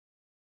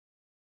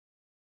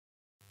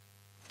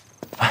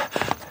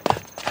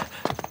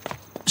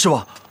师傅，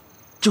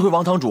这回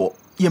王堂主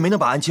也没能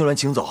把安青鸾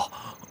请走，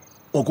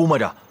我估摸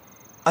着，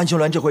安青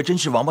鸾这回真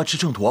是王八吃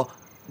秤砣，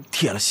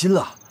铁了心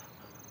了。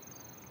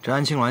这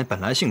安青鸾本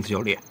来性子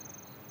就烈，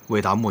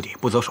为达目的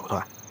不择手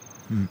段。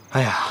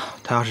哎呀，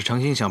他要是诚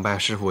心想拜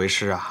师傅为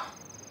师啊，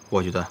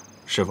我觉得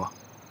师傅，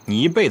你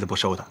一辈子不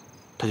收他，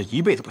他就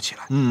一辈子不起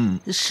来。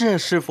是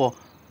师傅，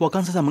我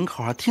刚才在门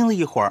口听了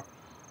一会儿，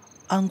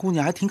安姑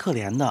娘还挺可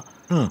怜的。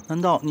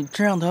难道你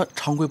真让她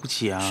长跪不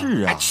起啊？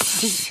是啊。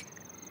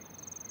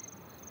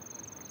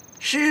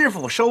师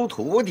傅收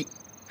徒弟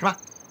是吧？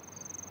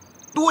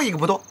多一个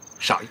不多，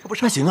少一个不少。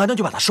那行啊，那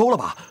就把他收了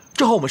吧，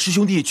正好我们师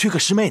兄弟缺个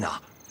师妹呢，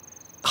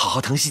好好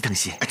疼惜疼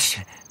惜。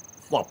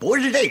我不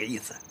是这个意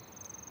思，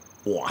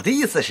我的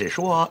意思是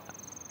说，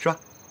是吧？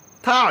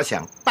他要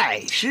想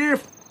拜师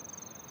傅，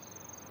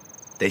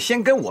得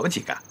先跟我们几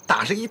个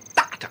打上一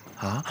大仗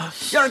啊！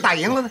要是打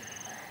赢了呢，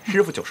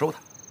师傅就收他；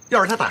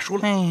要是他打输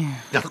了，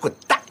让他滚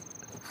蛋。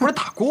不是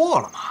打过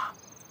了吗？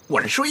我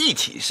是说一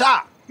起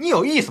上，你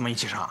有意思吗？一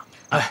起上？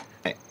哎，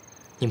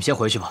你们先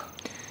回去吧，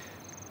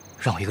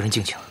让我一个人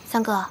静静。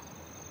三哥，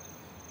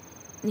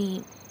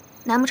你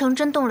难不成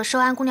真动了收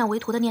安姑娘为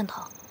徒的念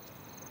头？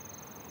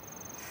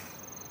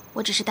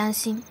我只是担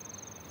心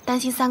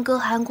三哥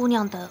和安姑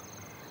娘的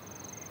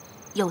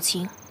友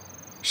情、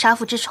杀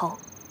父之仇，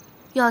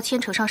又要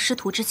牵扯上师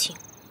徒之情，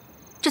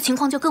这情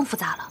况就更复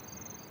杂了。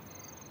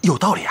有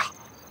道理啊。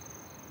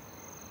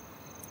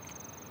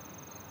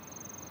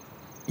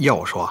要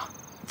我说啊，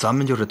咱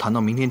们就是谈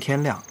到明天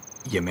天亮，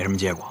也没什么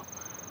结果。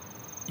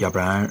要不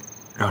然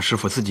让师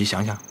傅自己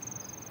想想。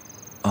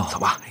走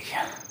吧。哎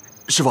呀，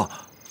师傅，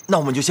那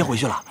我们就先回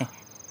去了。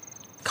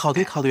考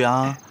虑考虑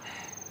啊。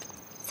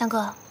三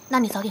哥，那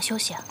你早点休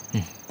息啊。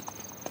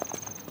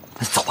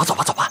走吧，走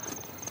吧，走吧。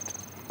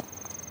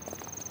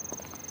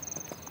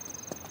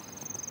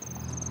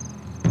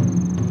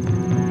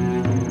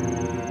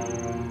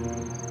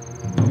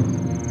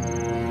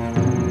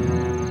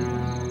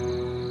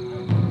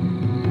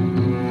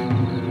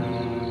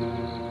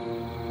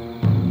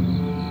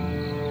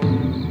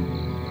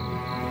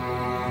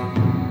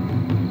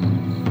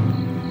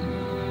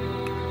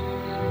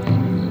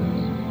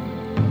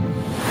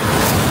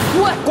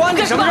关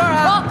你什么事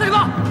啊？干什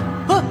么？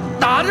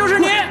打的就是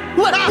你！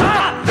我打！给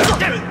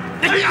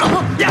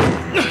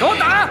我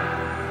打！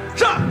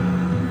是。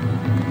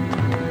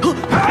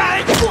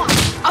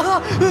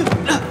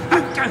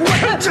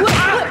真是！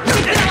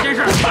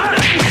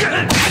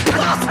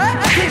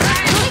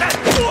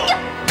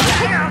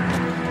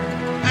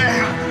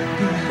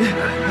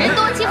人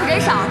多欺负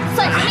人少，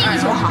算你命英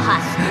雄好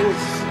汉。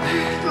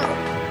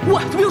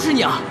喂，怎么又是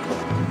你啊？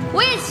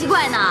我也奇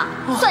怪呢，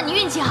算你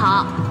运气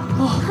好。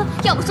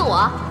要不是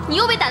我，你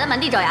又被打得满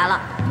地找牙了。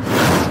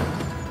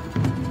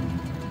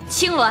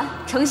青鸾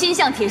诚心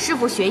向铁师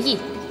傅学艺，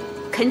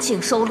恳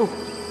请收录。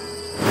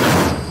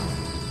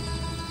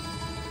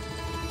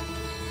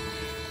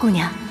姑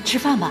娘，吃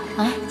饭吧。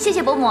啊，谢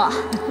谢伯母。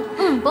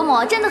伯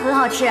母真的很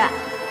好吃。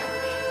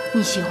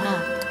你喜欢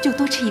就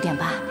多吃一点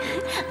吧。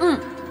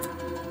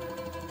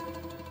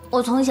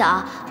我从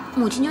小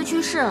母亲就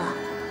去世了，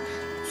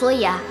所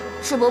以啊，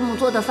是伯母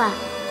做的饭，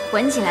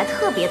闻起来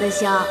特别的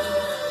香。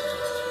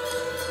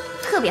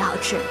特别好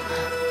吃，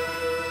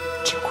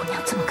这姑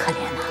娘这么可怜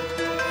呢。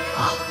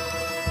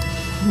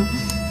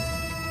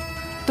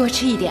多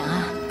吃一点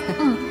啊。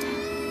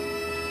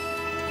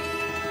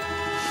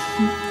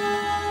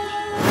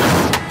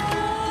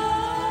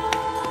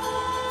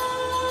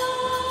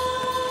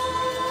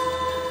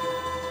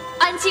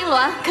安青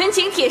鸾恳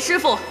请铁师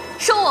傅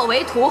收我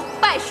为徒，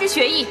拜师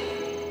学艺，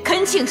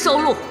恳请收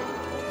录。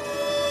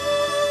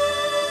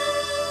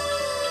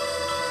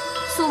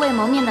素未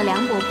谋面的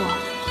梁伯伯。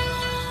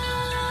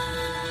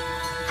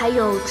还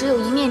有只有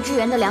一面之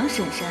缘的梁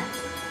婶婶，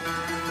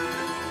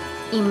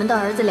你们的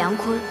儿子梁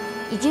坤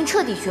已经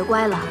彻底学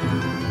乖了，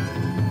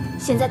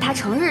现在他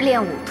成日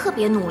练武，特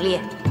别努力。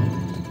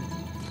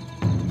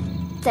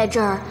在这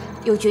儿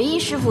有决一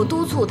师傅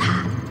督促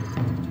他，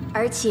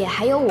而且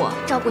还有我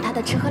照顾他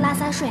的吃喝拉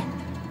撒睡，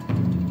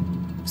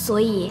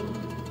所以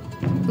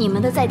你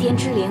们的在天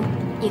之灵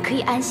也可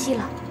以安息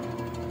了。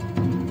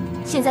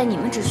现在你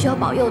们只需要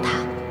保佑他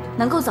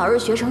能够早日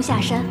学成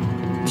下山，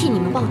替你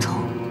们报仇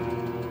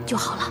就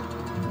好了。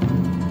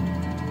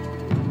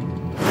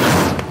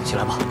起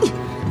来吧。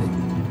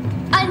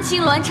安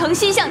青鸾诚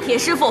心向铁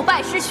师傅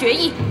拜师学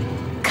艺，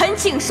恳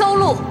请收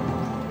录。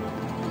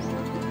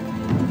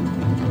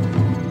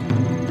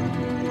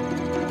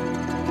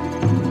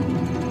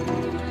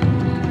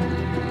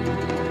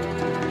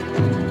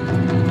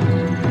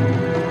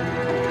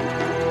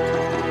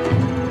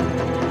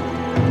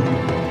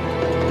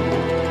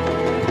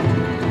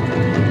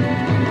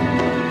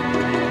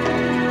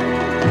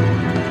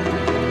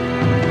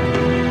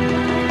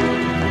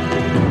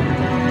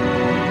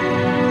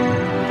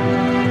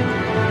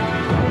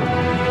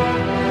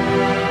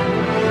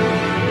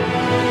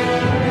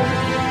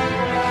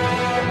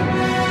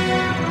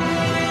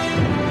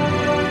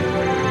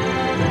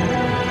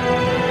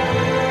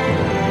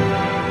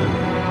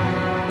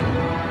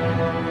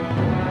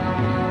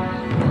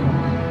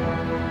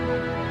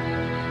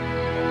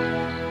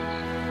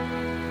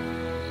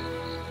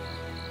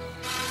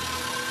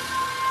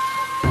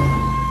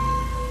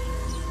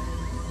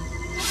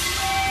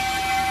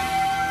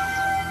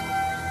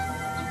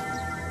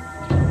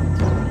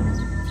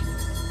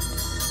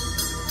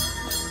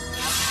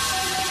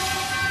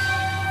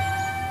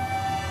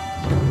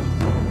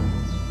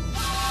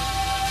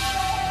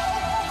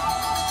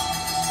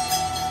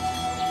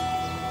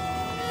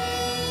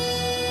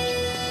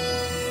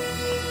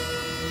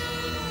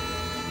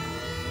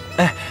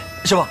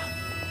师傅，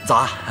早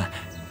啊！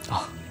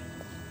啊，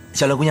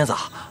小刘姑娘早。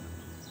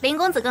林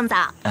公子更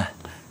早。哎，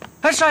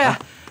少爷，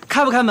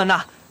开不开门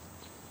呐？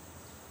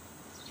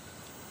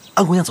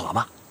安姑娘走了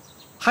吗？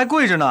还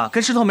跪着呢，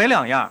跟石头没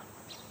两样。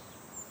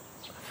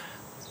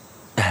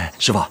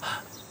师傅，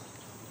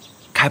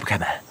开不开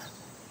门？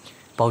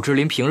宝芝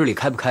林平日里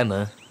开不开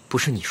门，不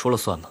是你说了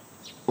算吗？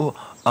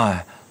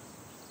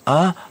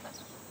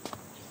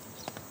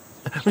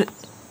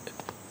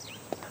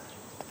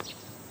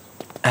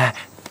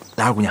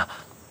兰儿姑娘，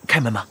开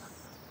门吗？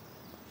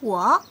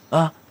我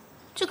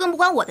这更不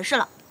关我的事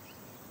了。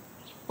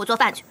我做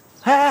饭去。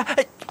哎，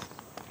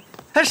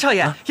少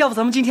爷，要不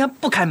咱们今天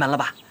不开门了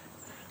吧？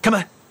开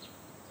门！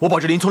我宝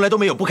芝林从来都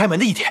没有不开门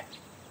的一天。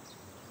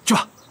去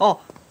吧。哦。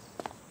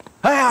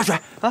阿水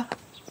啊，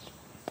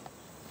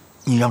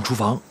你让厨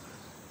房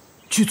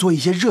去做一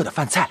些热的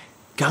饭菜，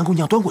给安姑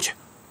娘端过去。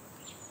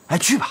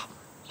去吧。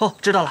哦，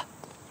知道了。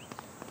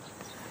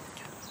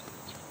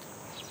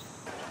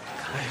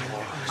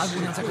安姑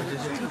娘在这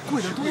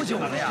跪了多久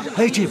了呀？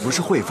这不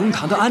是汇丰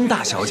堂的安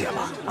大小姐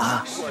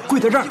吗？跪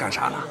在这儿干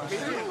啥呢？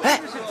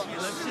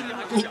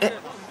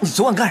你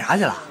昨晚干啥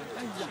去了？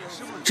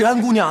这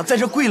安姑娘在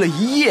这跪了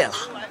一夜了，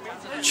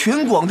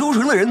全广州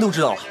城的人都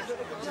知道了。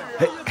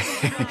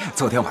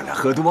昨天晚上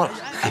喝多了。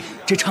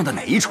这唱的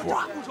哪一出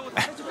啊？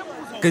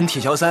跟铁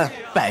桥三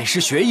拜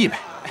师学艺呗。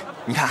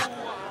你看，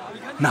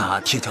那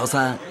铁桥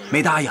三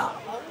没答应。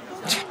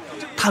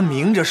他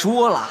明着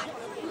说了，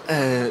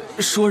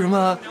说什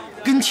么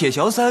跟铁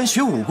桥三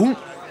学武功，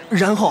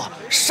然后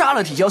杀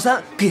了铁桥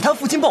三，给他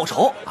父亲报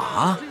仇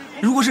啊！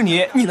如果是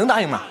你能答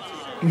应吗？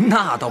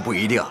那倒不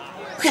一定。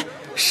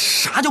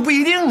啥就不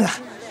一定啊？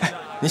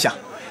你想，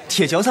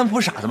铁桥三不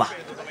是傻子吧？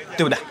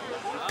对不对？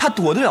他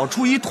躲得了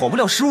初一，躲不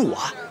了15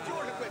啊！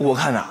我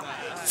看啊，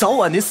早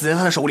晚得死在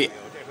他的手里。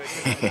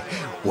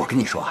我跟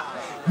你说啊，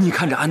你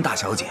看这安大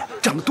小姐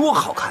长得多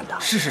好看的。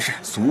是。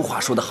俗话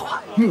说得好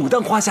啊，牡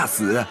丹花下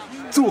死，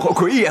做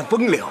鬼眼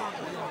风流。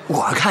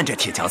我看这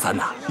铁桥三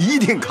呐，一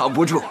定扛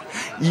不住，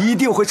一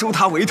定会收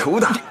他为徒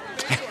的。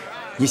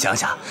你想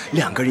想，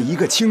两个人一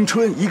个青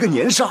春，一个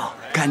年少，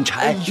干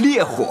柴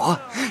烈火，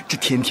这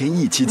天天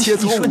一起切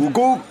磋武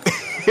功，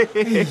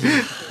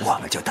我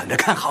们就等着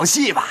看好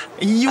戏吧。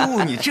你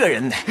这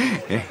人呢？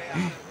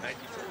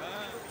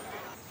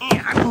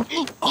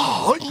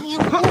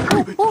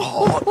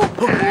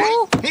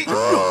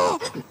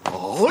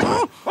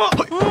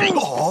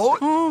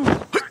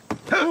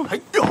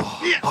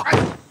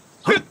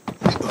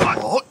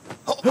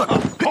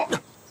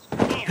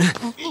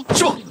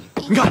师傅，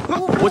你看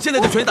我现在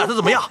的拳打得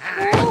怎么样？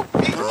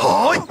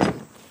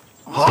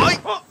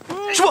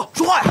师傅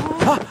说话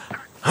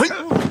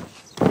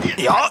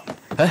呀！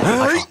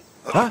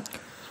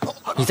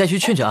你再去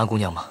劝劝安姑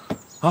娘嘛，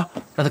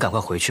让她赶快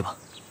回去吧。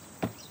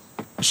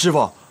师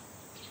傅，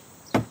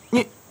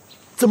你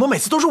怎么每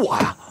次都是我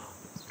呀？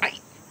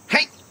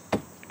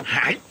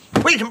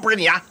为什么不是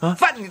你啊？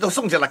饭你都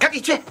送去了，赶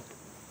紧去。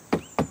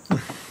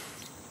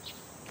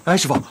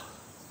师傅，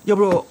要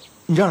不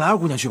你让兰儿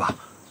姑娘去吧，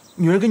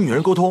女人跟女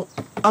人沟通，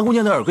安姑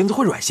娘的耳根子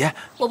会软些。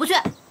我不去，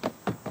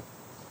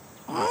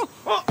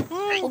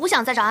我不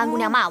想再找安姑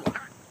娘骂我。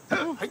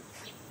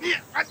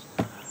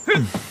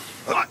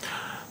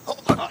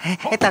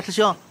大师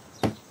兄，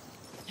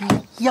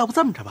要不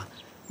这么着吧，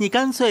你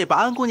干脆把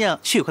安姑娘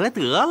娶回来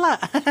得了。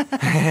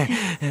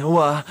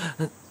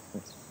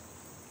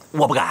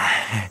我不敢。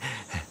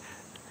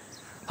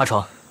阿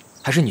闯，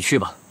还是你去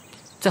吧，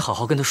再好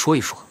好跟她说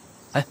一说。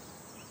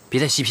别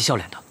再嬉皮笑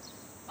脸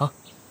的，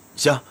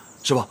行，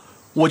师傅，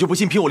我就不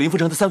信凭我林福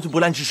成的3寸不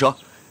烂之舌，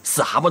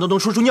死蛤蟆都能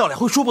说出尿来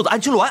会说不得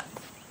安青鸾。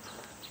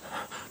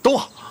等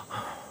我。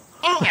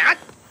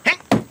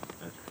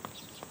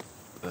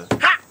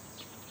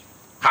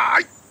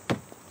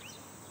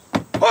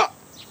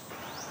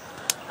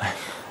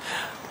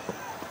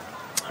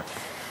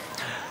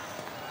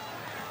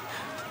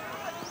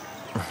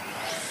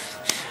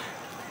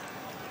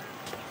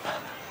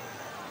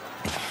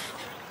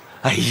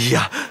哎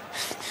呀！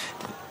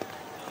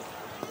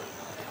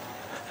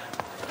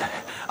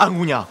安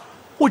姑娘，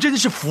我真的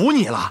是服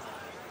你了。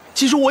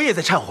其实我也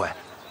在忏悔，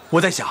我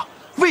在想，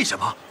为什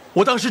么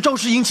我当时招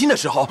师迎亲的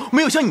时候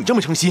没有像你这么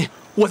诚心？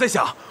我在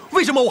想，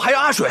为什么我还要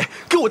阿水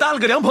给我搭了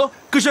个凉棚？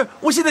可是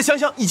我现在想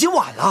想，已经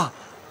晚了。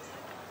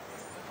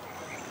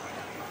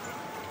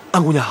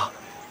安姑娘，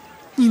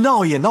你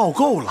闹也闹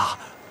够了，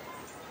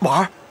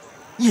玩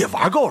也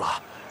玩够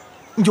了，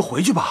你就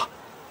回去吧，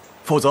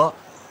否则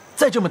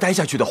再这么待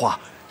下去的话，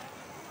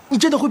你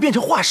真的会变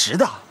成化石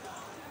的。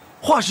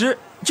化石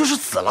就是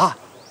死了。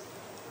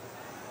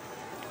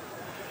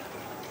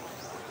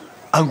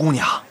安姑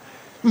娘，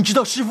你知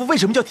道师傅为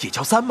什么叫铁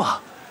桥三吗？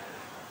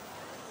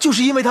就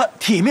是因为他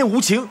铁面无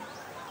情，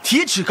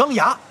铁齿钢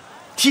牙，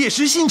铁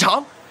石心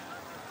肠。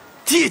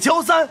铁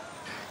桥三，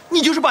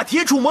你就是把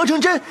铁杵磨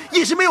成针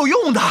也是没有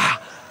用的。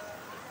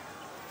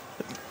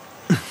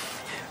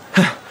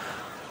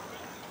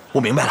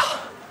我明白了，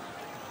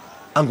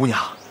安姑娘，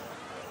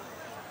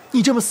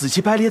你这么死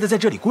乞白咧的在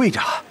这里跪着，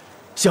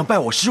想拜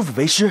我师傅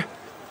为师，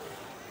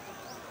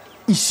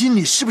你心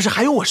里是不是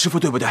还有我师父，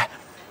对不对？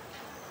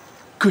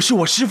可是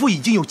我师父已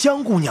经有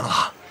江姑娘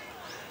了。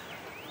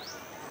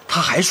他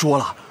还说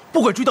了，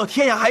不管追到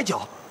天涯海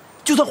角，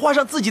就算花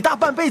上自己大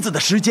半辈子的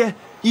时间，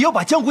也要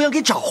把江姑娘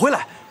给找回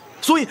来。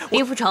所以，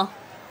林福成，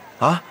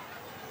啊，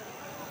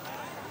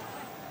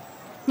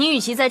你与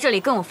其在这里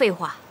跟我废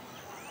话，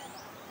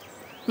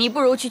你不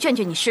如去劝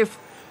劝你师父。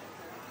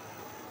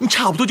你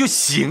差不多就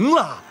行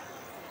了。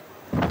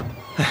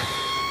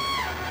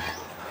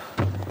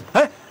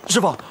哎，师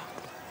父。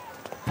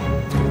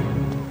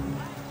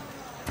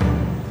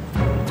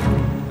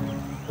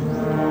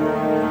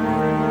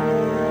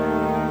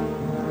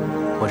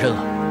我认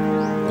了，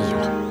你赢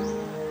了。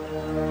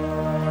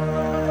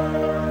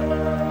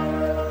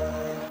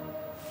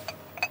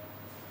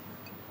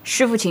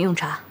师父，请用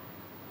茶。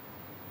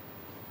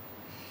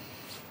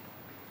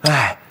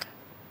哎，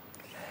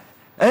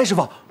师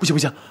父，不行不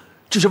行，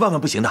这是万万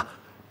不行的。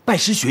拜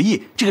师学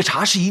艺，这个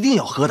茶是一定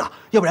要喝的，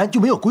要不然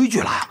就没有规矩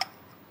了呀。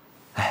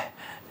哎，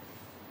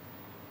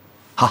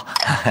好，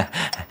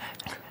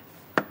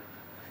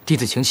弟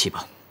子请起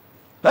吧。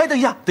哎，等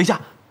一下，等一下，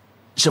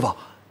师父，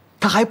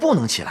他还不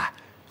能起来，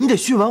你得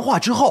训完话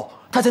之后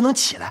他才能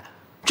起来，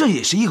这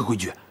也是一个规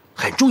矩，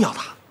很重要的。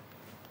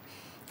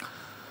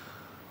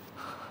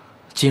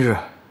今日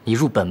你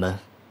入本门，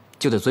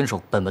就得遵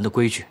守本门的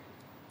规矩，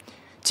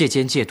戒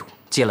奸戒赌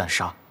戒滥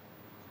杀，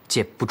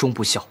戒不忠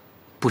不孝，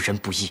不仁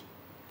不义，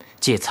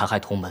戒残害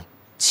同门，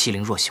欺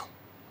凌弱小。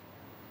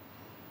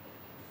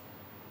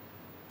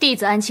弟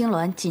子安青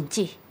鸾谨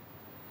记。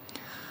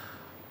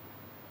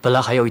本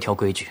来还有一条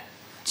规矩，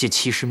戒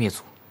欺师灭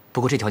祖，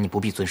不过这条你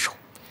不必遵守。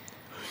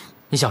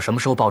你想什么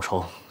时候报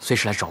仇，随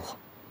时来找我。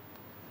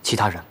其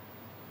他人，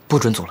不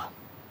准阻拦。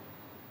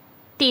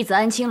弟子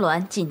安青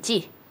鸾谨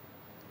记。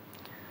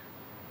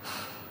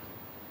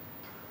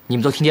你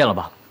们都听见了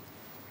吧？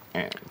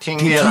听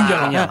见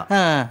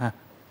了。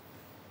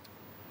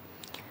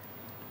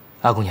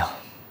阿姑娘，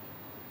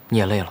你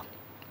也累了，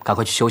赶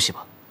快去休息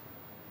吧。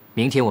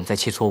明天我们再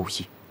切磋武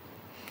艺。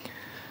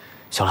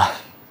小兰，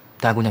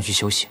带阿姑娘去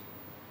休息。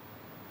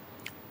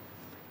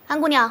安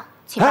姑娘，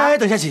请吧。哎，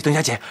等一下起，等一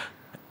下起。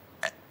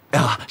哎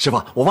呀，师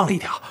傅，我忘了一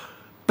条，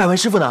拜完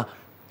师傅呢，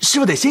师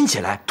傅得先起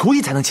来，徒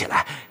弟才能起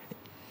来，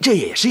这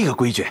也是一个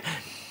规矩。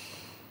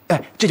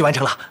哎，这就完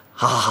成了。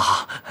好好好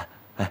好，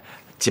哎，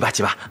起吧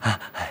起吧。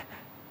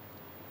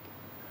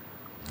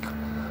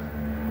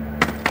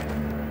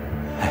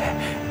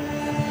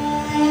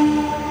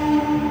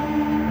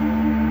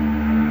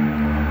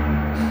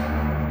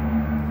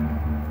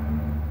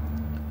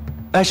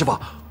哎，师傅，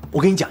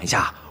我跟你讲一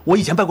下，我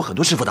以前拜过很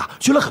多师傅的，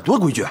学了很多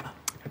规矩。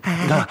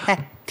你看，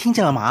哎，听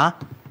见了吗？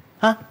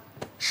啊，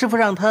师傅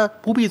让他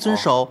不必遵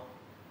守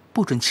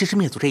不准欺师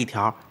灭祖这一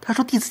条，他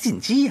说弟子谨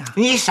记呀。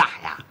你傻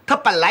呀，他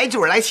本来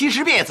就是来欺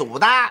师灭祖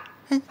的。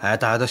哎，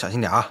大家都小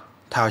心点啊！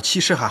他要欺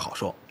师还好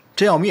说，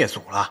真要灭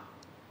祖了，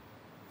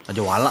那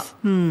就完了。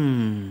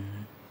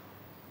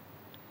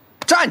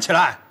站起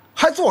来，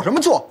还做什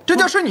么做？这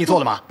件事你做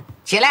的吗？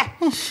起来。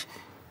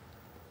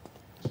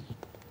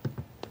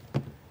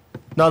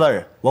那大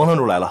人，王堂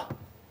主来了。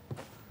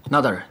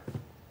那大人，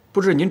不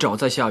知您找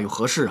在下有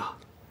何事啊？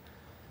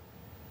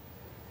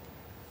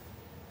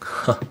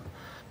呵，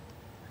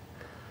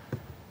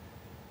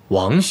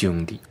王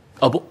兄弟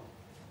啊，不，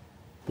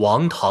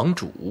王堂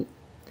主。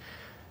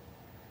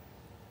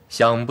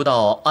想不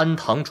到安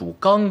堂主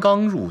刚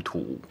刚入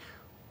土，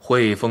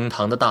汇丰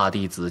堂的大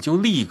弟子就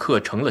立刻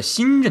成了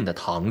新任的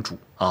堂主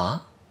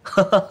啊！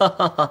哈哈哈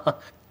哈哈哈！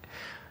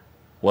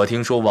我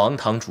听说王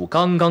堂主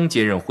刚刚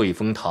接任汇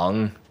丰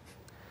堂，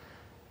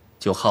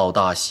就好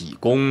大喜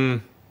功，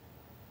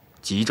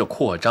急着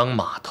扩张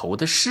码头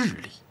的势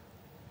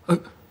力。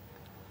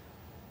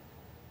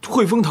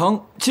汇丰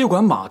堂接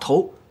管码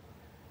头，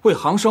为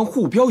行商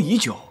护标已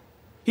久，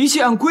一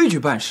切按规矩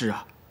办事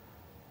啊。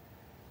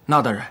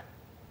那大人，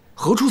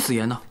何出此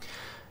言呢？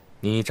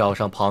你找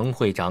上庞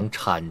会长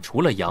铲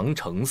除了阳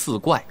城四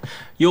怪，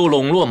又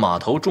笼络码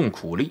头众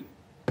苦力，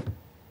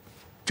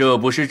这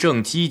不是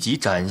正积极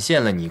展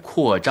现了你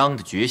扩张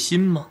的决心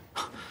吗？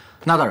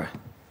那大人，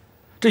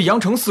这阳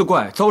城四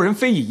怪遭人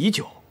非议已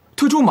久，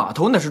退出码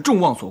头那是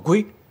众望所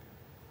归。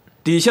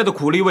底下的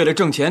苦力为了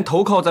挣钱，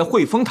投靠在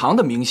汇丰堂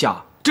的名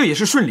下，这也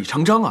是顺理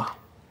成章啊。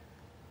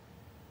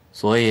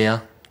所以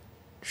啊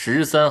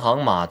，13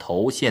行码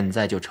头现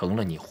在就成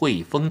了你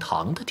汇丰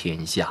堂的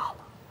天下了。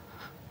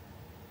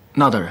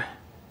那大人，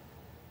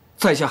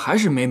在下还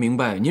是没明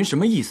白您什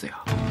么意思呀？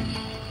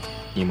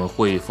你们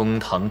汇丰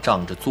堂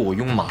仗着坐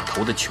拥码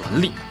头的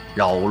权力，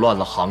扰乱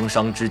了行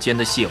商之间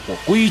的卸货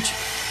规矩。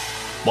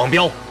王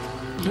彪，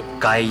你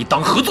该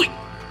当何罪？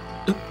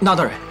那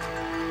大人，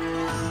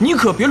你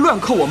可别乱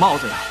扣我帽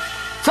子呀！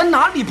咱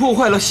哪里破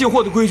坏了卸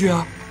货的规矩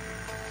啊？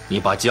你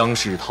把江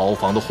氏陶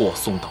房的货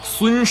送到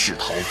孙氏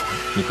陶房，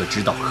你可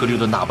知道河流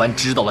的那班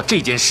知道了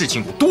这件事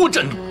情有多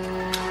震怒？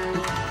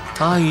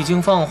他已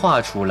经放话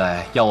出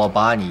来，要我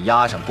把你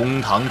押上公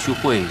堂去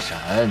会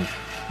审。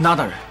那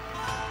大人，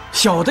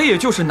小的也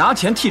就是拿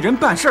钱替人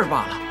办事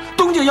罢了，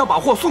东家要把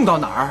货送到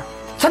哪儿，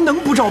咱能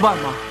不照办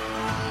吗？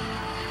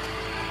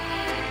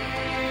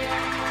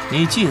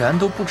你既然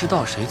都不知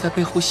道谁在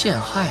背后陷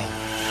害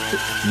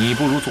你，你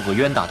不如做个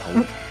冤大头，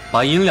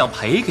把银两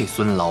赔给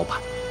孙老板，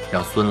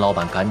让孙老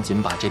板赶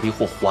紧把这批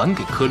货还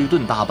给克律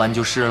顿大班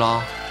就是了。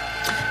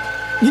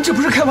您这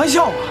不是开玩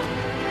笑吗？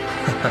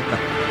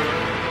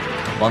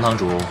王堂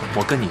主，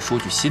我跟你说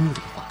句心里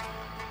话，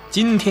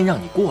今天让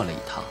你过来一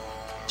趟，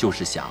就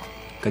是想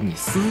跟你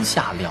私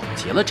下了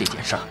结了这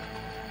件事儿。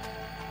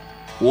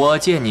我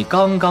见你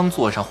刚刚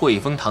坐上汇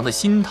丰堂的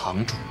新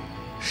堂主，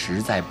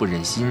实在不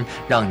忍心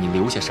让你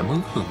留下什么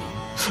恶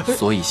名，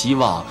所以希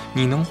望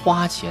你能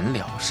花钱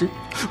了事。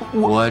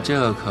我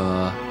这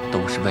可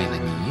都是为了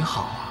你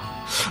好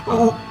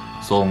啊！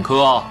送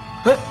客。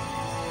哎，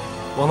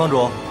王堂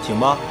主，请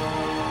吧。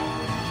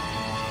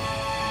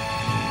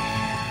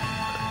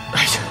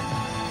哎呀！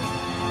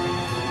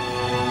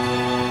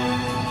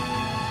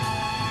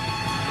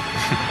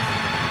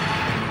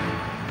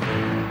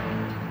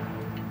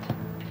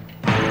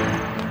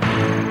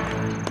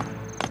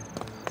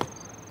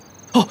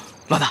哦，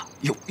老大，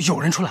有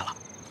人出来了。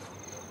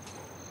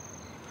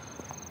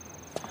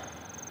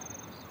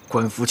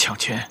官府抢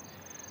钱，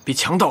比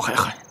强盗还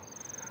狠。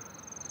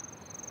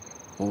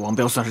我王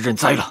彪算是认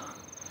栽了。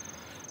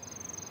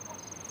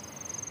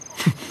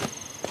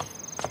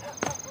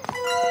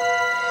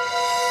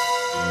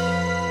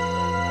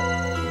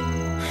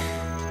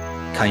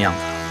看样子，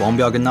王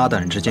彪跟那大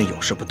人之间有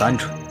事不单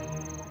纯。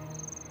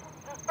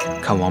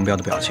看王彪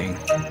的表情，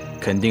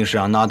肯定是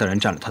让那大人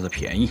占了他的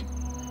便宜。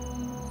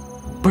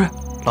不是，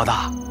老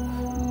大，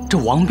这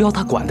王彪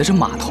他管的是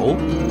码头，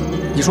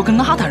你说跟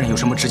那大人有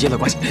什么直接的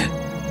关系？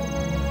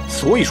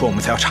所以说我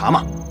们才要查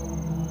嘛。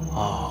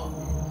哦，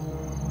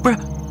不是，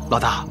老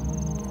大，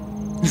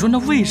你说那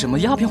为什么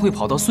鸦片会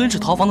跑到孙氏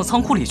逃房的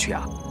仓库里去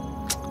啊？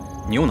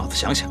你用脑子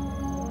想想，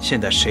现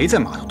在谁在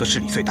码头的势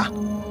力最大？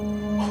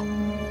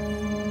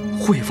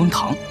汇丰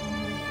堂。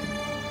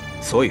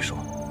所以说，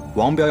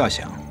王彪要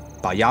想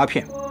把鸦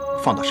片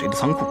放到谁的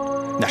仓库，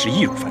那是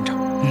易如反掌。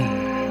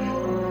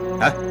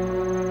哎，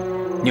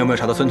你有没有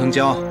查到孙腾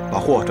蛟把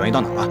货转移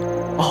到哪了？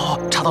哦，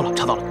查到了，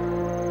查到了。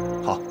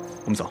好，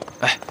我们走。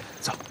哎，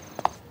走。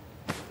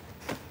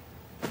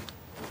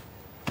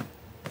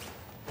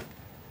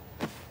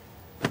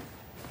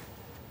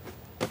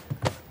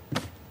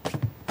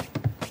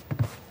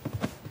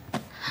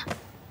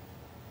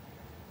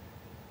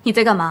你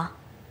在干嘛？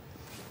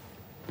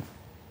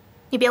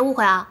你别误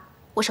会啊，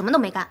我什么都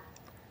没干，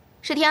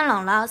是天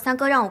冷了，三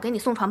哥让我给你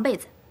送床被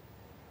子。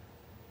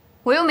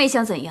我又没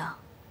想怎样。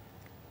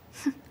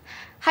哼，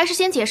还是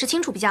先解释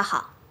清楚比较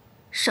好，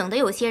省得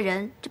有些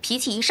人这脾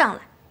气一上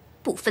来，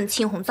不分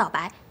青红皂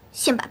白，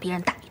先把别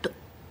人打一顿。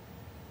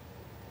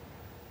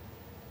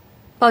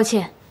抱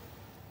歉，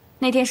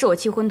那天是我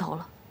气昏头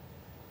了。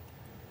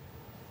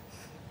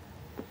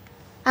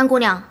安姑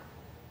娘，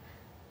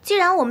既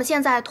然我们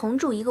现在同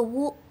住一个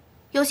屋，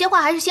有些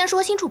话还是先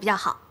说清楚比较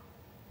好。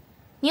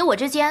你我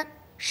之间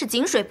是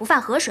井水不犯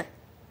河水。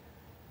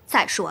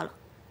再说了，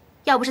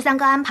要不是三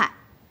哥安排，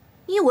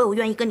你以为我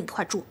愿意跟你一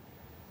块住？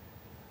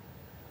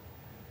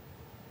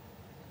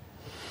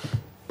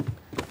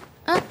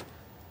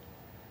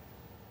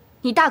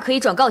你大可以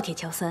转告铁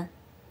桥三，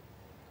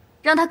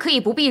让他可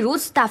以不必如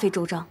此大费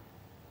周章，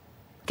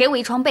给我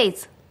一床被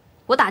子，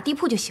我打地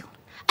铺就行了。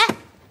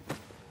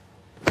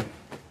哎，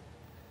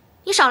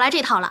你少来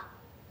这套了，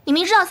你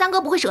明知道三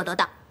哥不会舍得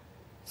的，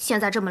现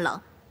在这么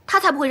冷，他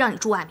才不会让你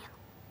住外面呢。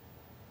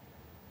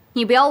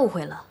你不要误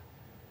会了，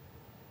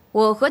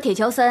我和铁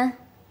桥三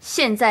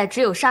现在只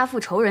有杀父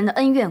仇人的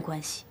恩怨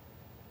关系，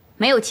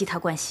没有其他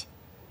关系。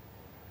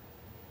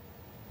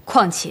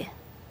况且，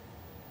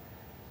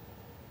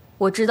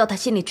我知道他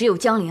心里只有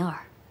江灵儿。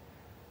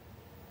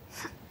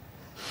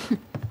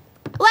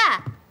喂，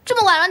这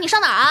么晚了，你上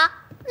哪儿啊？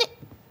你。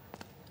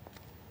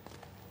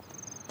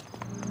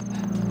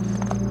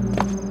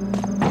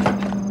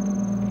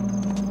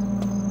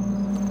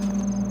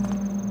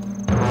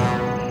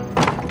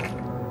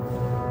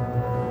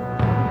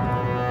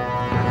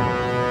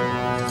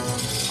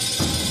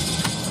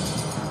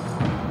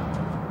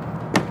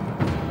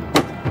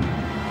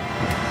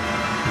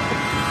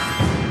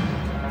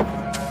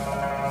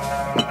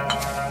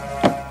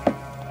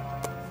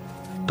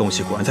东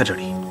西果然在这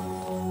里。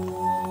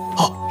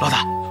好，老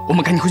大，我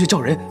们赶紧回去叫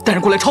人带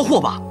人过来抄货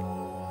吧。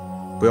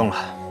不用了，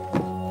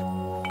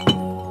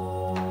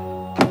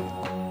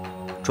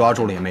抓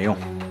住了也没用。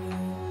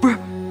不是，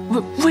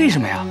为什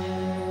么呀？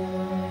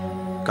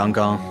刚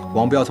刚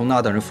王彪从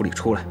那大人府里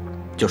出来，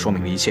就说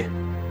明了一切。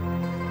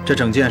这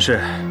整件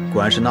事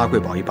果然是那贵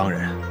宝一帮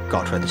人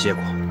搞出来的结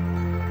果。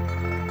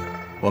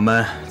我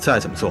们再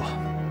怎么做，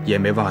也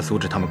没办法阻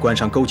止他们官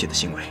商勾结的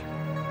行为。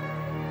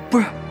不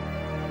是，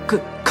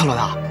可老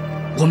大，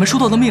我们收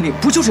到的命令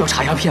不就是要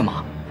查鸦片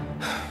吗？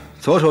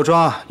左手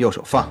抓，右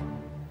手放。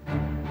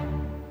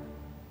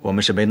我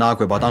们是被那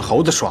贵宝当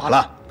猴子耍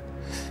了，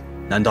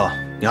难道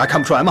你还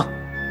看不出来吗？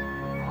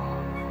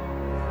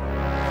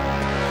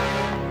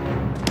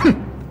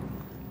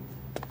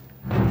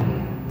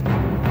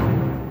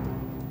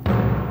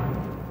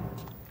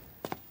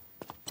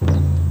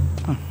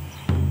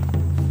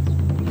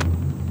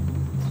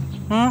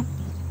嗯，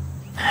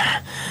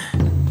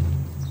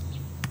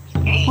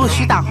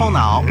后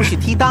脑，不许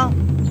踢裆。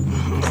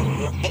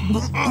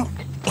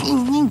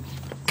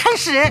开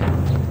始。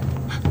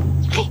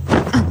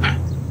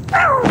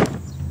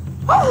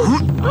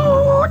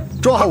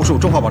中华武术，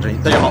中华保真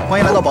营。大家好，欢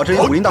迎来到保真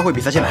营武林大会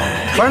比赛现场。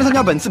凡是参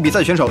加本次比赛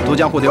的选手都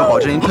将获得由保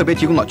真营特别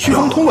提供的祛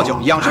风通络酒、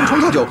养生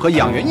重特酒和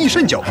养元益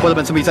肾酒。获得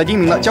本次比赛第1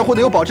名的，将获得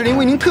由保真营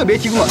为您特别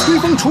提供的吹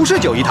风除湿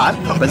酒一坛。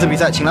本次比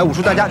赛请来武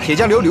术大家铁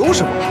匠刘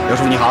师傅。刘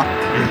师傅你好。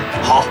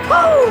好。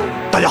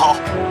大家好。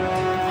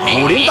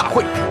武林大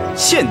会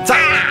现在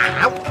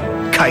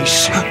开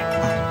始。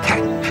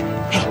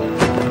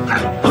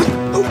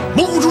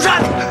猛虎出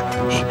山，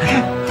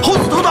猴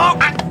子偷桃。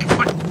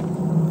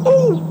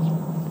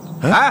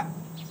哎，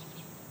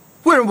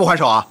为什么不还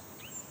手啊？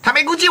他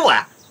没攻击我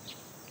呀。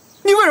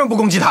你为什么不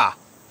攻击他？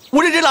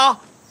我认真了啊！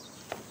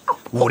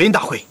武林大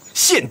会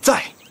现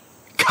在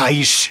开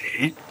始。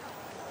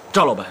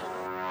赵老板，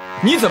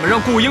你怎么让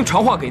顾英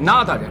传话给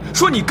那大人，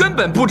说你根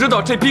本不知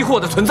道这批货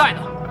的存在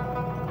呢？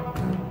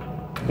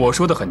我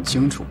说得很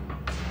清楚，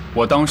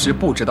我当时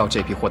不知道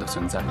这批货的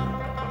存在，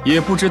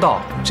也不知道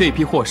这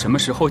批货什么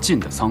时候进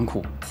的仓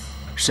库，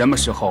什么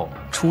时候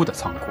出的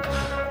仓库。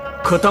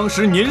可当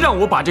时您让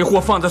我把这货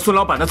放在孙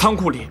老板的仓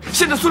库里，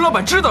现在孙老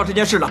板知道这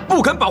件事了，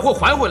不肯把货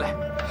还回来，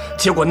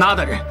结果那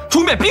大人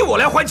出面逼我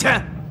来还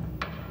钱。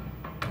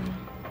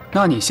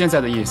那你现在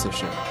的意思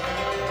是，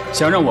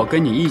想让我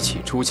跟你一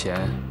起出钱，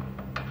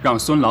让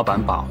孙老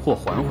板把货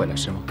还回来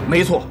是吗？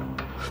没错，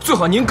最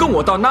好您跟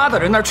我到那大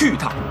人那儿去一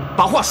趟，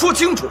把话说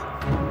清楚。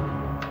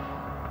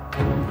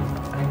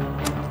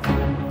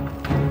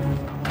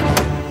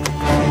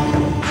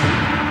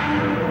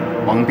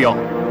王彪。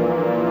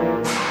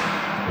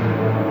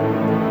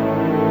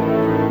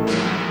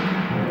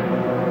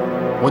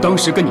我当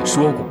时跟你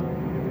说过，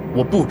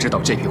我不知道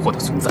这批货的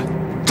存在。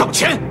赵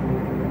钱，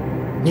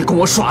你跟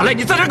我耍赖，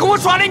你在这跟我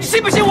耍赖，你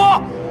信不信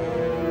我？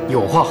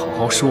有话好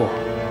好说，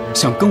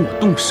想跟我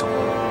动手，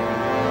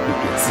你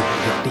别自不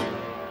量力。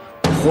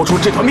豁出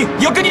这条命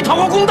也要跟你讨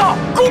个公道！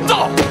公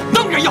道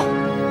当然要。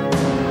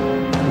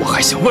我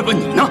还想问问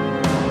你呢，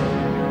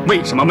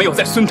为什么没有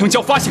在孙腾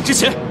蛟发现之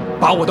前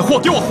把我的货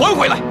给我还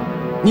回来？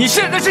你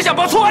现在是想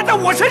把错安在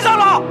我身上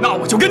了？那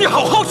我就跟你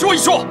好好说一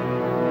说。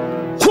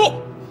货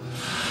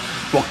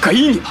我给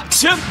你了，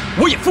钱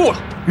我也付了，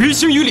于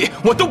情于理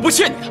我都不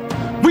欠你的。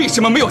为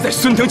什么没有在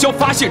孙腾蛟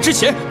发现之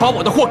前把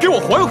我的货给我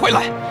还回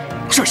来？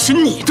这是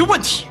你的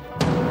问题。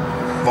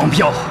王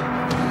彪，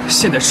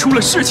现在出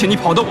了事情，你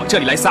跑到我这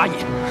里来撒野，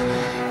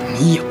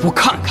你也不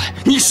看看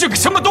你是个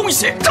什么东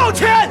西！赵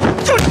钱，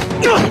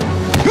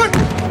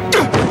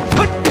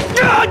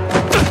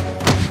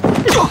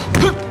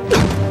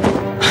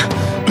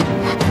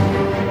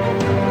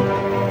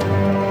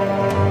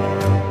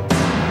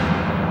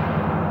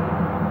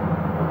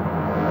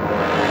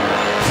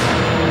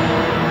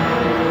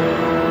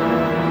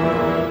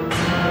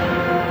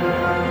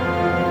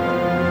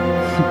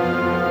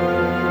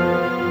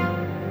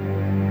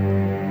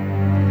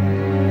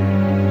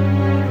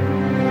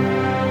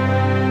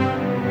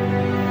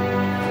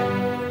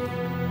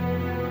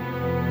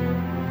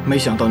没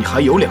想到你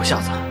还有两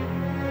下子，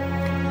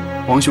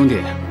王兄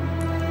弟，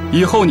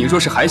以后你若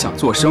是还想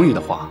做生意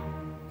的话，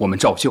我们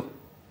照旧。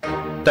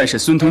但是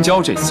孙腾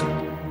蛟这次，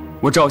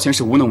我赵钱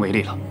是无能为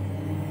力了。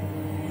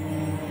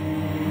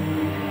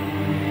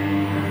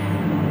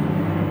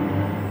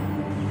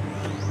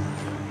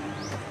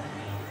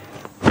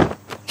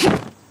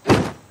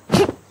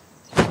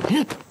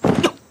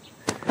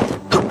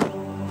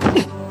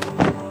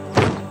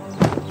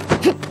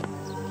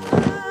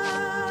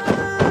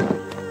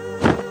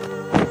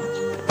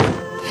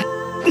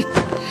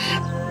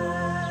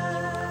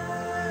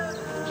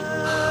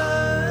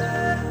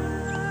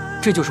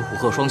这就是虎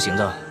鹤双形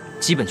的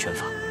基本拳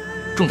法，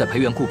重在培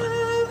元固本，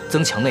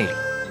增强内力。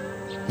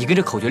你跟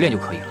着口诀练就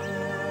可以了。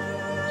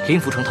林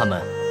福成他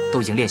们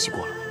都已经练习过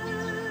了。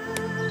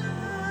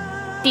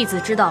弟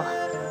子知道了。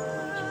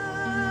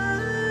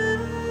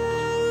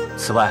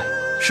此外，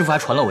师父还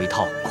传了我一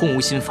套空无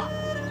心法，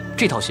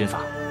这套心法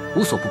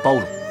无所不包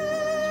容，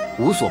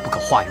无所不可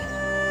化用。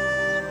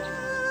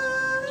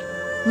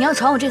你要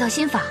传我这套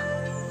心法？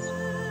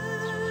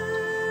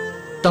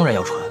当然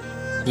要传。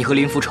你和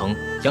林福成、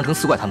阳城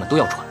四怪他们都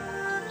要传。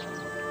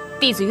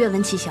弟子愿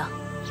闻其详。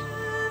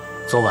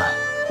昨晚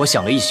我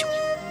想了一宿，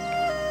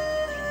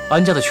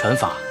安家的拳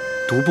法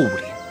独步武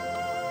林，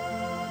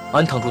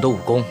安堂主的武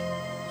功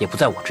也不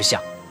在我之下，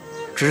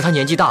只是他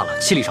年纪大了，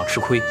气力上吃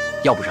亏，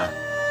要不然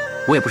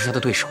我也不是他的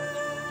对手。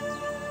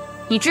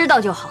你知道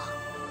就好。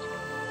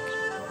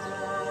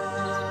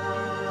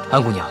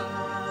安姑娘，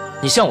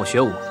你向我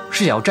学武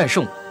是想要战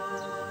胜我，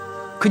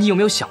可你有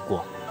没有想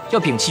过，要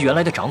摒弃原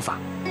来的掌法，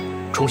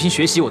重新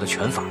学习我的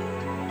拳法，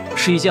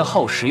是一件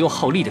耗时又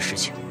耗力的事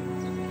情。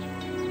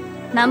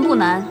难不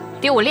难？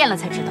得我练了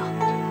才知道。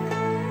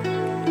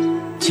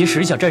其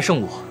实想战胜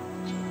我，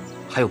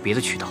还有别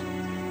的渠道。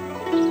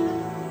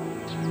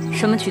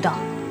什么渠道？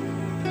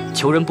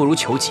求人不如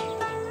求己。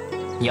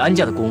你安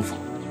家的功夫，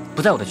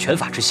不在我的拳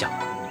法之下。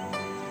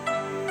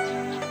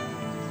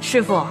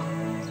师父，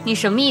你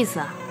什么意思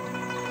啊？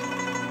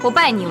我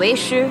拜你为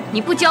师，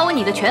你不教我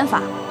你的拳法，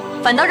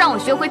反倒让我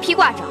学会披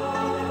挂掌。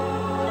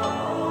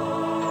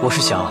我是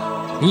想，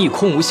你以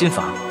空无心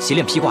法习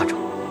练披挂掌，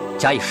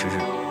假以时日，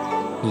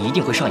你一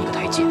定会上一个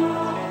台阶。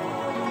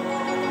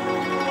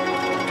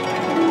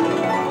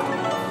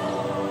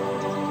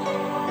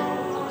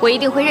我一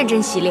定会认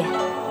真习练。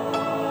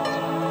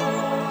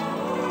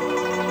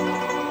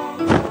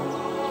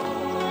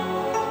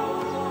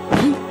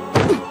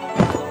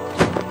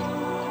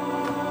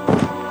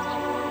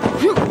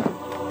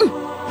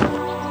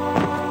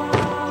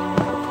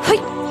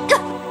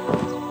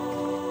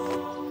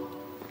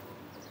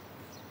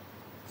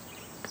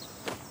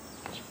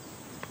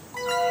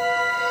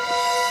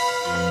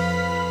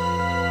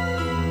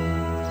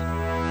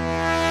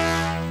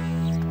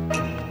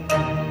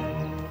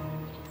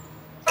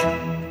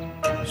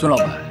孙老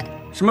板，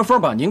什么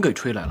风把您给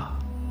吹来了？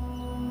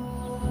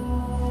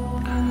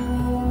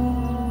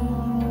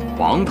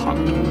王堂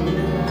主，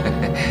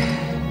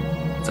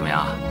怎么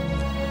样？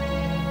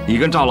你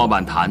跟赵老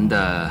板谈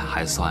的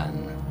还算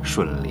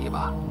顺利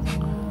吧？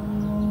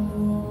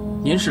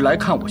您是来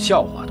看我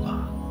笑话的吧？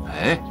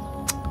哎，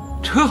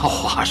这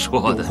话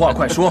说的，有话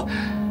快说，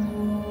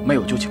没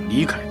有就请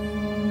离开。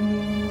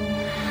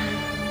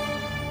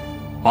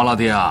王老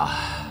弟啊，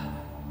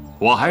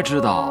我还知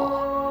道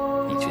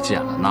你去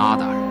见了那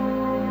大人。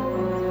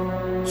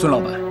孙老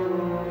板，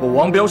我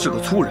王彪是个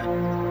粗人，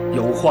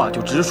有话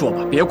就直说吧，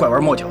别拐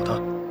弯抹角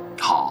的。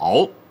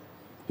好，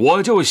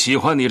我就喜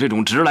欢你这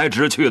种直来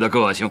直去的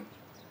个性。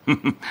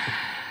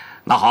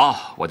那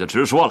好，我就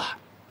直说了。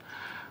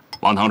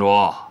王堂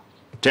主，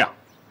这样，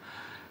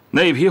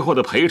那批货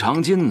的赔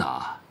偿金呢，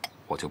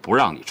我就不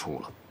让你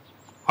出了，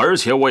而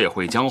且我也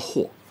会将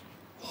货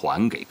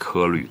还给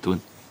柯律敦。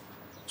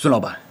孙老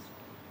板，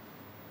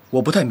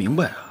我不太明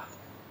白啊。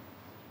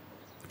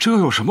这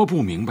有什么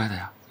不明白的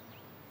呀？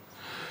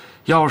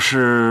要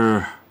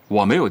是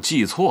我没有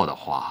记错的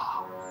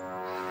话，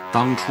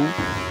当初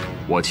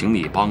我请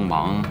你帮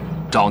忙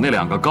找那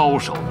2个高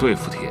手对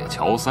付铁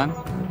桥3，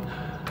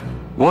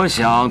我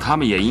想他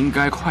们也应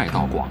该快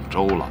到广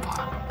州了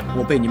吧？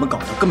我被你们搞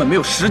得根本没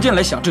有时间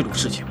来想这种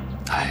事情。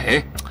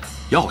哎，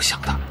要想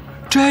的，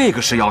这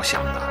个是要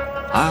想的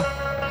啊！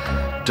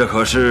这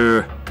可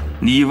是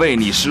你为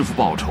你师父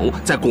报仇，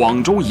在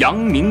广州扬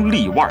名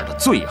立万的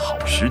最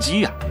好时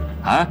机呀！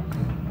啊！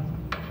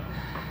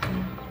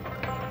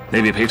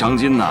那笔赔偿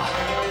金呢，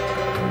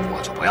我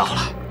就不要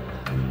了，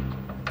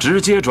直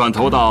接转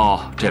投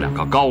到这2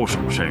个高手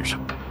身上。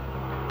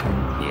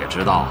你也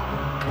知道，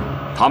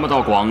他们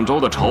到广州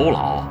的酬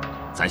劳，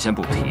咱先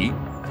不提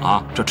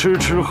啊，这吃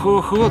吃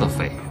喝喝的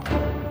费用，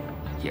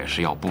也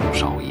是要不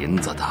少银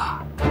子的。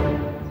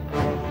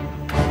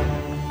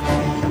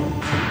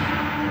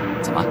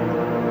怎么，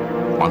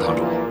王堂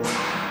主，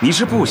你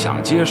是不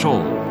想接受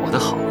我的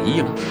好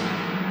意了？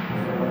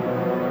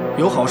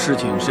有好事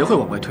情谁会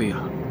往外推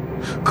啊？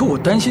可我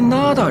担心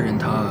那大人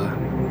他……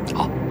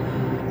好，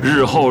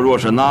日后若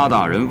是那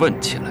大人问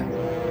起来，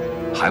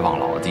还望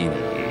老弟你……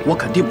我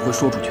肯定不会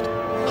说出去的。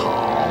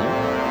好，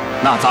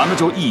那咱们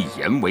就一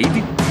言为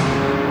定。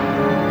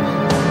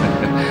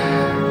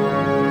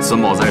孙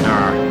某在这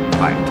儿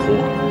拜托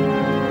了。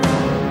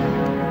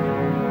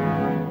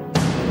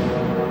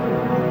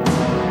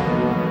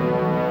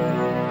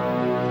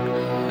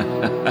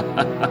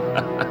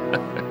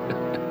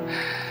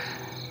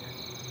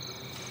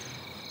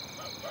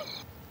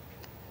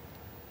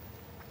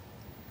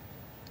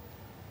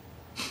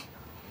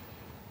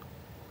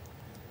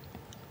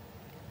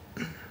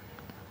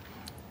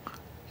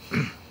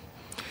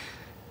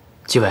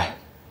纪委，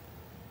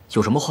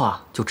有什么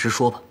话就直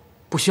说吧，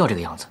不需要这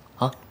个样子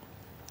啊。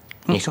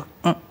你说，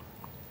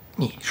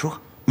你说，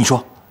你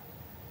说。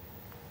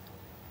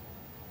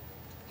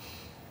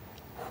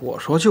我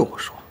说就我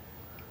说。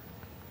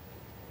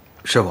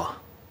师傅，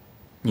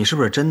你是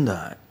不是真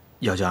的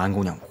要教安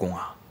姑娘武功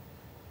啊？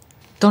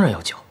当然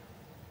要教。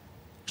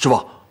师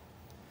傅，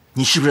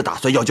你是不是打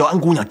算要教安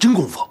姑娘真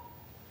功夫？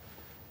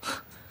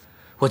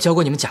我教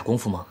过你们假功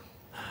夫吗？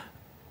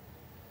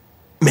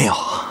没有。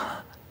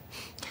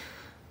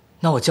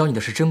那我教你的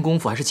是真功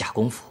夫还是假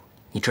功夫，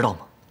你知道吗？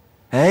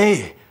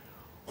哎，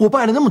我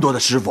拜了那么多的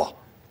师傅，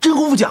真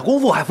功夫假功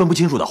夫还分不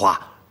清楚的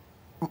话，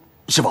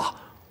师傅，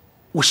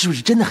我是不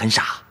是真的很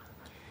傻？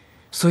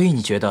所以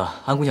你觉得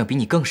安姑娘比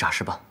你更傻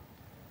是吧？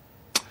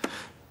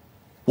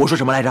我说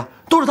什么来着？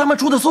都是他们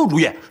出的馊主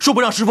意，说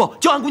不让师傅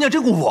教安姑娘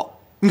真功夫。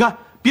你看，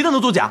别的能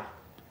作假，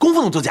功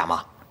夫能作假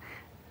吗？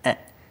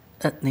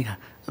那个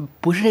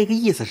不是这个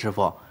意思，师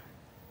傅。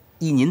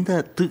以您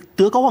的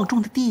德高望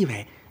重的地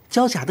位，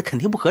教假的肯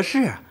定不合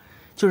适。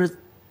就是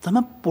咱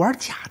们不玩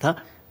假的，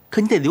可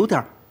你得留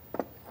点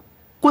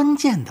关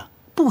键的，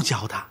不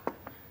教他。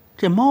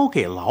这猫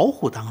给老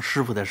虎当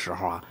师傅的时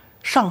候啊，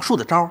上树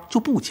的招就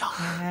不教，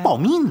保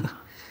命啊！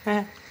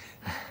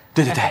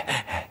对对对，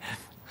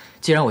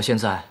既然我现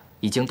在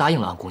已经答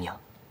应了安姑娘，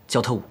教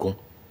她武功，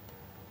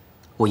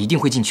我一定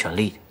会尽全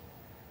力的。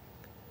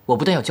我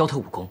不但要教她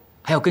武功，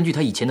还要根据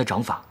她以前的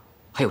掌法，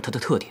还有她的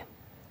特点，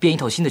编一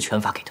套新的拳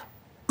法给她。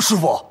师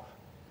傅，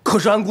可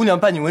是安姑娘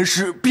拜你为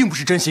师，并不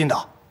是真心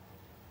的。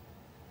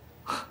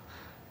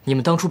你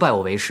们当初拜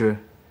我为师，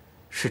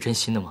是真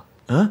心的吗？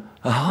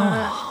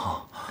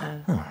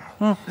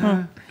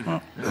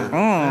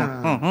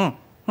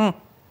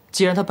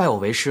既然他拜我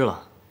为师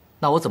了，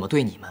那我怎么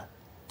对你们，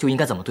就应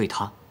该怎么对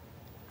他，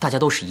大家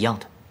都是一样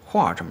的。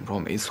话这么说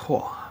没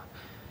错，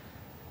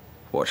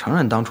我承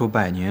认当初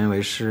拜您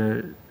为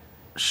师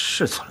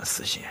是存了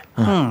私心。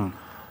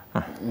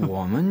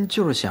我们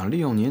就是想利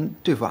用您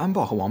对付安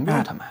豹和王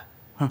彪他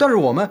们，但是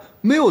我们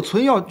没有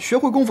存要学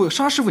会功夫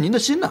杀师傅您的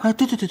心呢。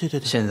对。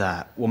现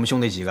在我们兄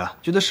弟几个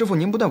觉得师傅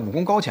您不但武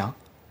功高强，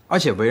而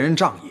且为人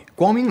仗义、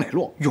光明磊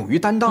落、勇于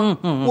担当。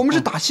我们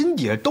是打心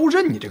底都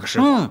认你这个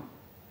师傅。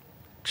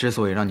之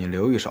所以让你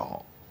留一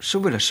手，是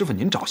为了师傅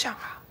您着想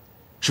啊。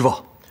师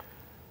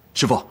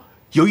傅，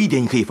有一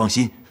点你可以放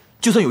心，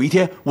就算有一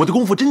天我的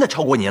功夫真的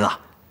超过您了，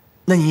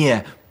那你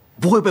也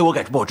不会被我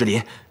赶出宝芝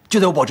林，就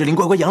在我宝芝林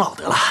乖乖养老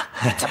得了。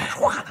怎么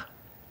说话呢？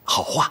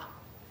好话。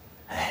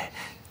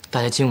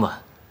大家今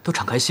晚都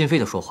敞开心扉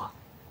的说话，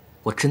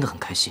我真的很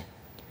开心。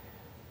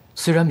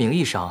虽然名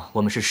义上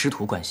我们是师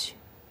徒关系，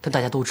但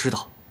大家都知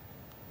道，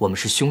我们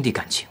是兄弟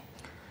感情。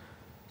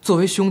作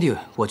为兄弟，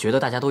我觉得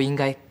大家都应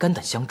该肝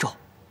胆相照。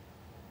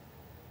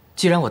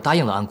既然我答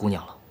应了安姑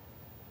娘了，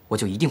我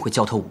就一定会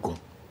教她武功，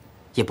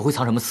也不会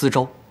藏什么私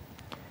招。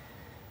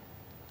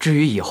至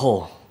于以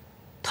后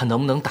她能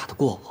不能打得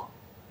过我，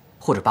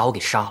或者把我给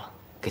杀了，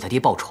给他爹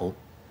报仇，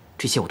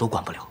这些我都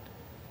管不了。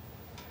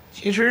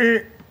其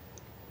实，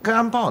跟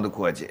安豹的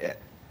过节，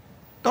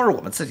都是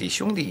我们自己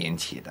兄弟引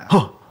起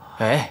的。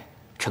哎，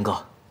陈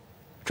哥，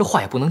这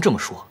话也不能这么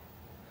说。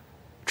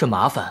这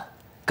麻烦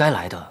该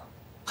来的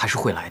还是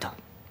会来的，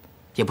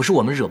也不是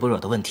我们惹不惹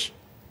的问题。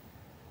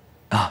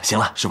行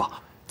了，师傅，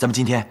咱们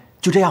今天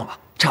就这样吧，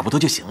差不多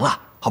就行了，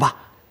好吧？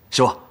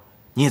师傅，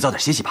你也早点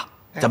歇息吧，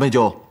咱们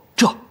就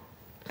这。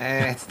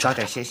早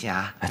点歇息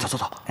啊！走。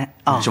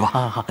师傅，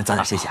早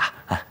点歇息啊！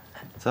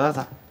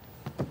走。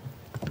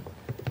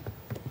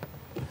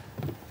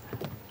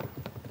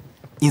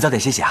您早点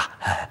歇息啊！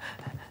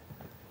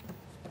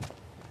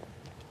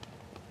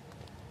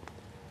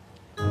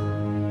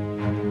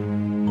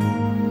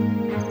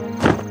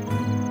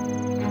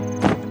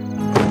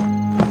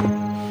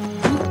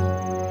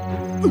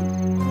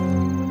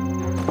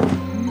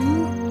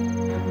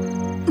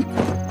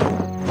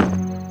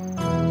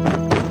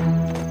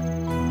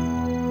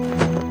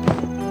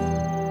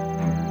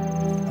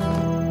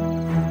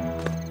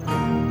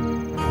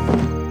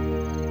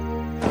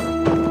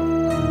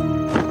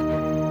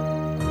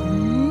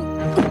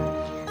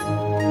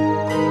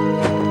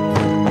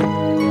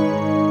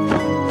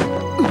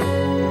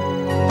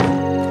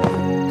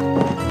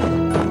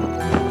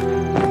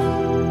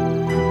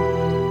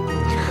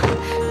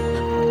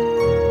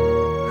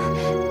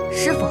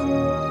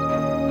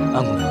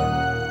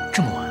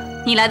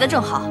你来的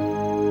正好，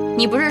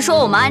你不是说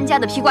我们安家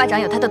的披挂长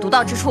有他的独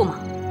到之处吗？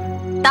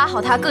打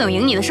好他更有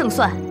赢你的胜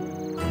算。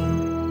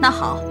那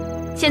好，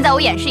现在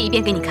我演示一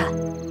遍给你看。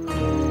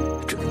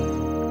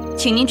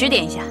请您指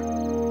点一下。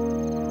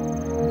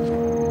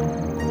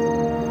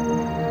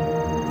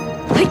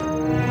嘿，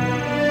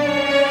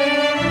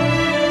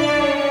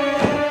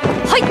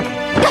嘿，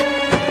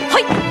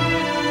嘿。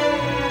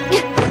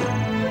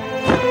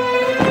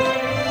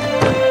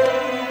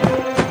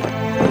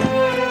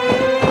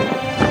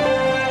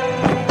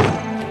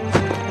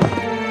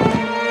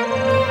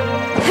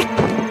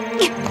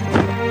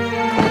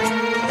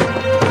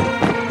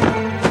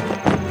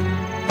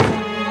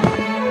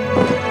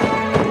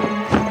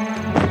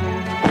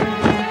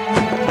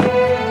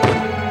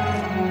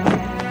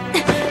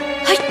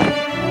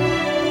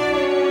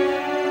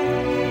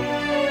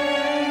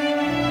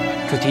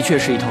的确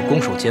是一套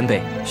攻守兼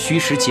备、虚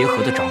实结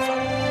合的掌法，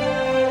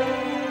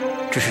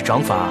只是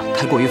掌法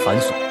太过于繁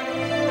琐，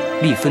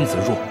力分则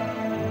弱。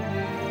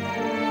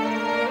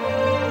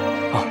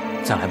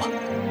再来吧。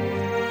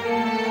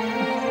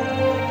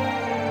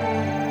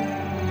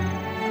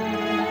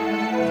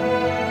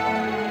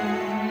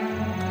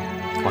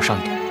往上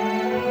一点，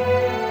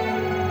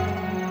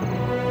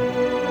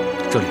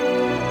这里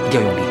一定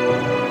要用力。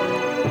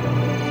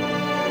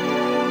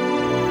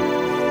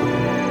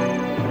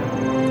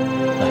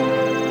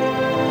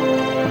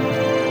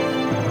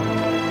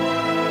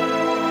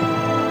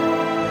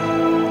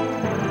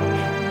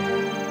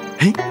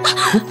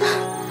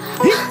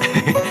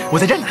我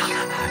在这呢。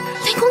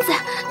林公子，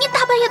你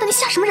大半夜的，你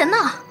吓什么人呢？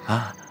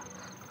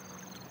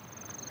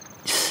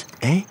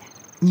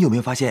你有没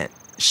有发现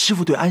师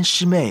傅对安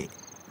师妹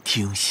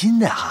挺用心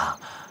的哈？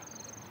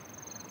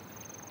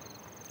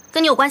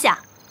跟你有关系啊？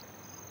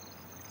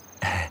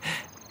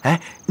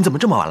你怎么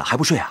这么晚了还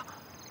不睡啊？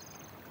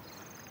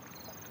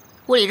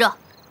屋里热，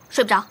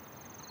睡不着。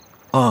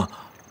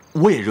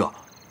我也热，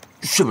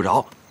睡不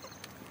着，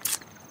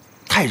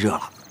太热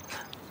了。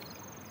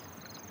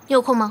你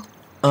有空吗？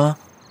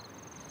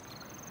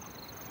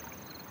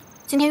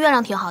今天月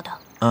亮挺好的。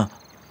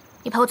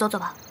你陪我走走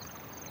吧。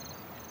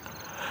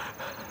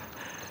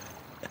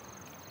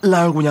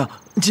兰儿姑娘，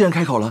既然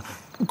开口了，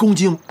恭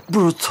敬不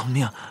如从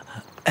命。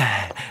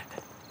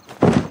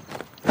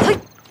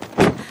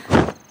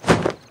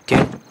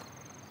停。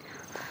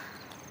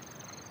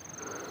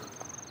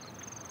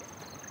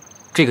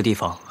这个地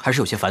方还是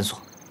有些繁琐，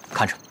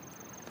看着。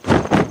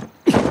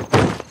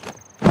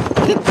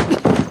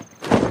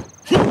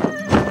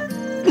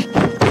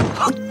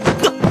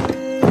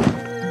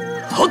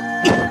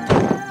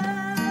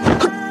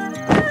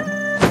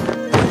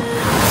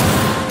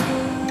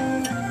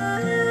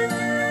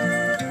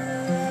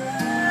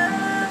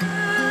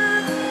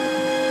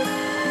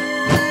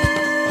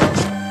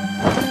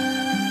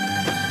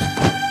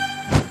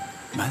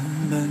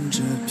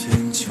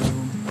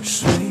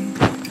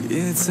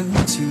曾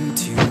经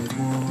听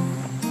过，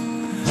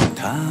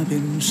踏遍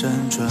山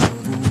川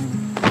五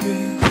岳，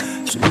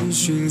追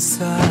寻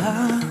洒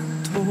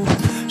脱，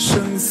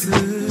生死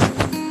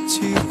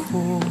契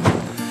阔，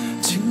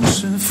情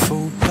是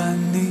否伴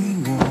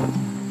你我，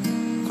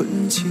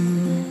困情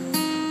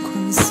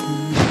困死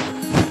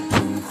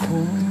困活。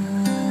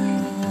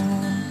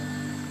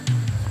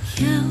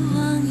遥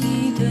望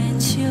一段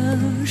秋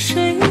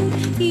水，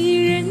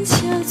一人憔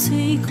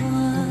悴过。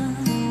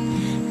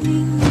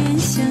宁愿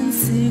相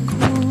思苦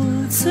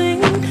醉，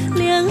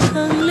两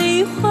行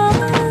泪滑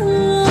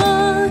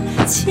落。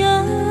敲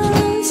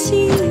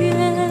心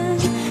愿，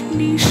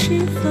你是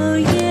否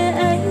也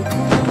爱过？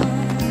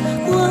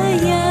我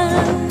要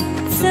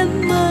怎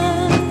么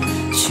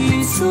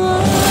去做？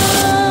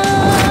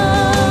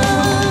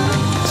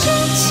珍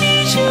惜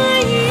这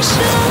一生，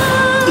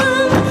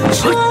说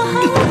好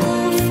不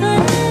分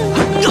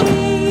离。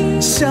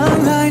相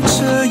爱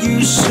这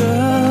一生，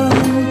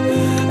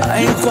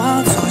爱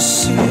化作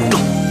细雨，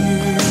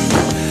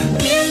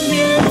绵绵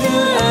的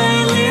爱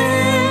恋，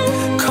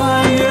跨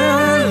越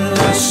了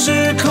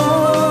时空，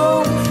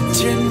天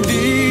地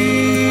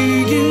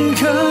银河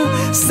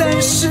3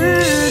世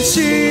纪。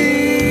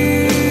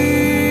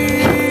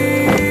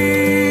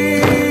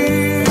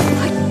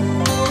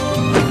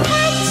叹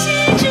息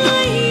这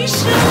一生，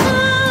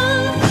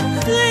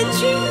和君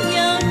要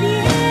别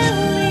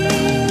离。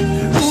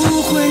无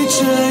悔这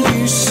一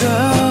生，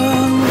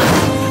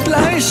来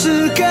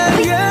世甘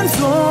愿做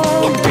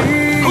兵，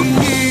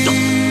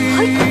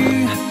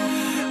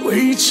为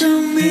证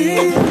明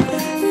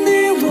你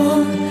我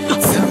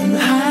曾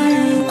爱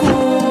过。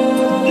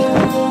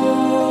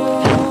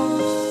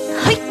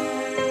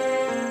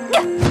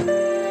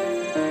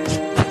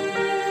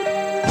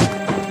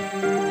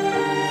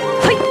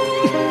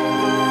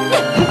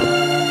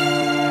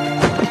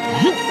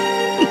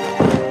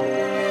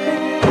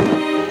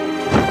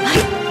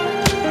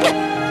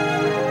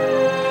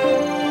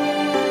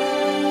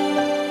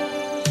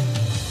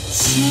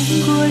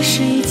牵过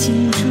水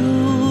晶珠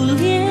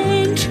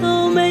帘，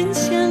愁闷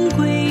香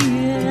归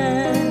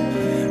远。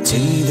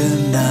记得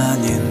那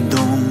年冬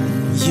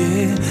夜，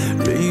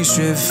瑞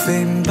雪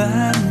飞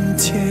满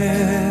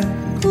天。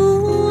不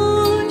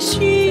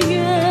许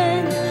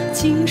愿，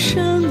今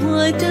生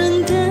我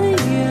等的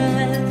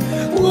缘，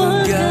我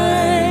该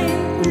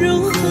如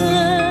何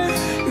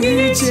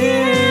遇见？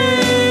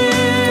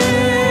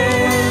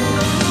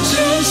珍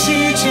惜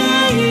这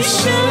一生，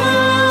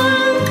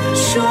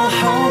说好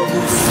不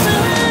分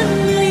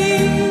离。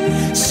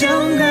相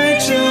爱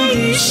这一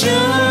生，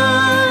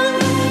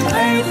爱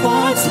化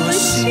作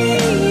细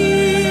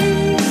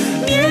雨，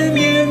绵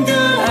绵的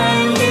爱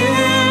恋，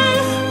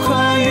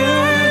跨越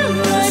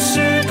了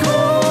时空，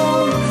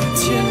天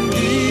地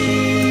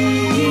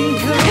银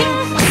河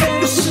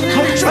3世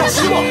纪。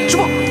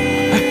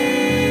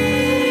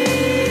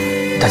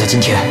大家今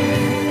天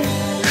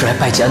是来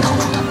拜祭安堂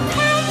主的。叹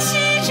息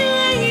这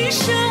一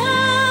生，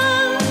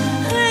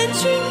和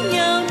君要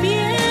别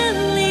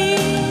离。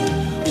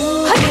无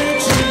悔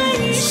这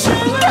一生，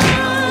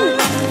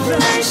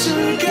来世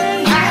甘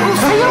愿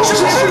做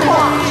兵，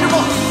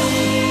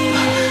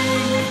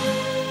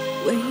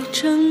为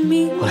证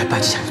明我来拜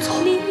祭下就走。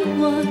你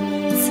我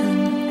曾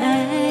爱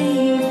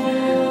过。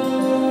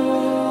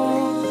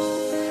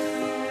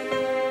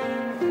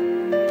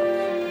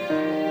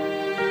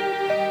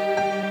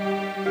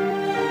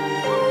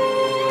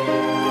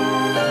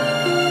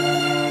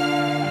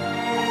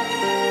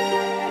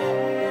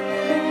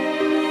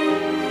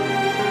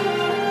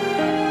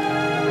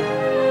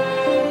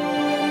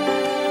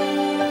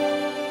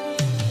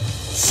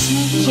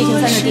铁青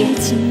三的爹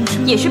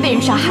也是被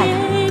人杀害的，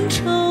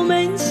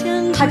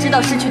他知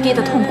道失去爹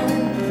的痛苦，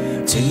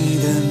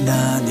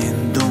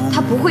他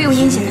不会用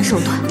阴险的手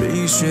段。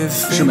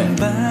师妹，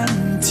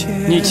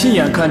你亲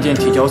眼看见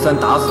铁桥三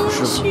打死了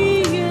师傅，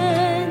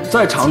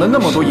在场的那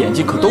么多眼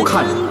睛可都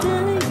看着呢。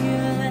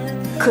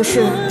可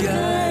是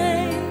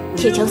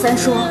铁桥三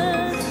说，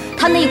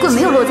他那一棍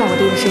没有落在我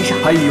爹的身上。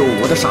哎呦，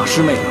我的傻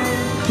师妹啊，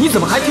你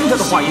怎么还听他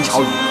的花言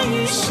巧语？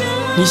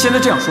你现在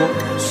这样说，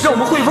让我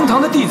们汇丰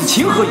堂的弟子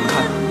情何以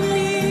堪？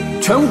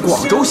全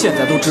广州现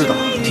在都知道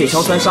铁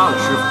桥三杀了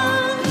师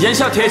傅，眼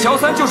下铁桥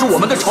三就是我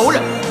们的仇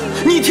人，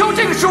你挑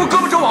这个时候胳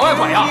膊肘往外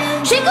拐呀？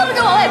谁胳膊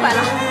肘往外拐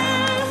了？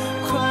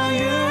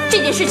这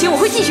件事情我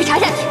会继续查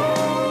下去，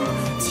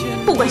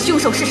不管凶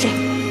手是谁，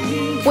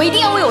我一定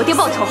要为我爹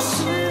报仇。